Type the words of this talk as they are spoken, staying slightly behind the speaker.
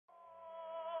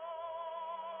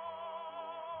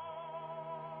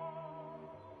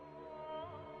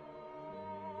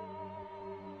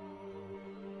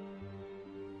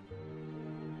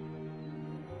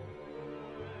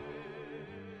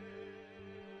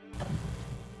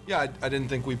Yeah, I didn't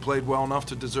think we played well enough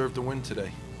to deserve the win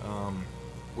today,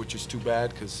 which is too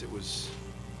bad because it was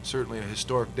certainly a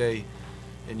historic day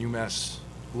in UMass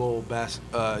Lowell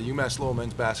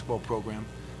men's basketball program,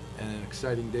 and an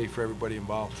exciting day for everybody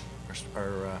involved.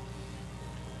 Our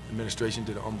administration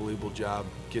did an unbelievable job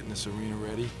getting this arena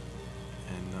ready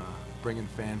and bringing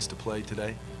fans to play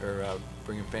today, or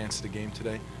bringing fans to the game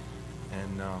today.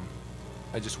 And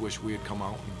I just wish we had come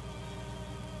out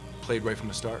and played right from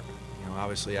the start. You know,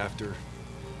 obviously after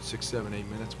 6, 7, 8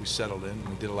 minutes, we settled in and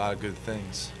we did a lot of good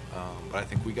things. But I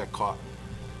think we got caught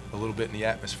a little bit in the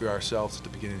atmosphere ourselves at the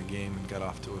beginning of the game and got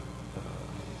off to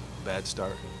a bad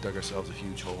start and dug ourselves a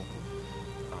huge hole.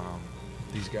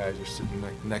 These guys are sitting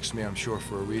next to me, I'm sure,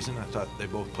 for a reason. I thought they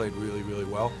both played really, really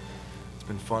well. It's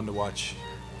been fun to watch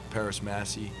Paris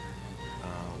Massey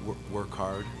work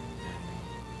hard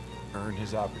and earn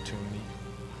his opportunity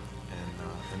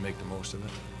and make the most of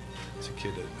it. It's a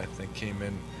kid that I think came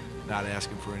in not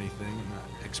asking for anything and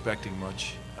not expecting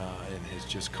much, and has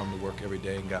just come to work every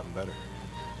day and gotten better.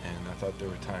 And I thought there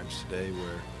were times today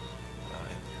where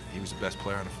he was the best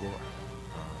player on the floor.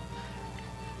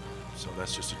 So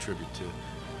that's just a tribute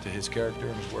to his character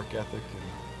and his work ethic.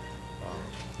 And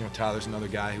you know, Tyler's another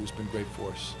guy who's been great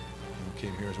for us. He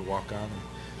came here as a walk-on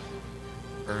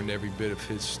and earned every bit of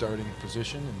his starting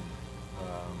position, and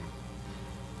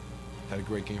had a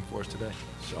great game for us today.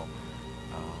 So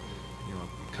you know,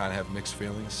 kind of have mixed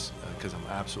feelings because I'm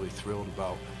absolutely thrilled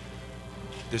about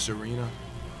this arena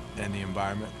and the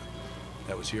environment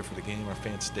that was here for the game. Our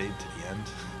fans stayed to the end,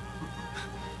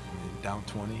 down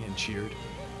 20, and cheered.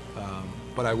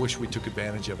 But I wish we took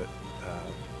advantage of it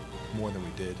more than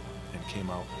we did and came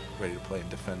out ready to play and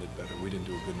defended better. We didn't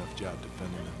do a good enough job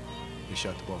defending them. We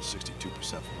shot the ball 62% from the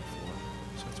floor,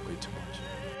 so that's way too much.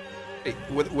 Hey,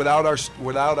 without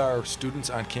our students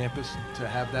on campus, to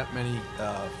have that many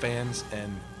fans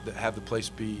and have the place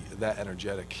be that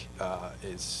energetic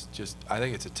is just, I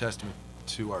think it's a testament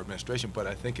to our administration, but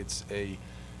I think it's a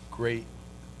great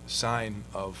sign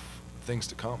of things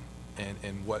to come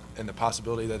and the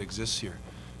possibility that exists here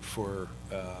for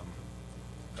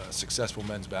a successful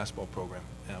men's basketball program.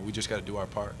 We just got to do our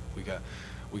part. We got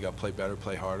to play better,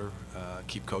 play harder,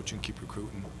 keep coaching, keep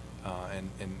recruiting,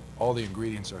 and all the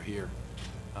ingredients are here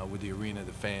with the arena,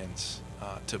 the fans,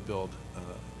 to build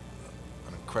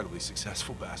an incredibly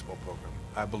successful basketball program.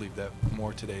 I believe that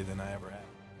more today than I ever have.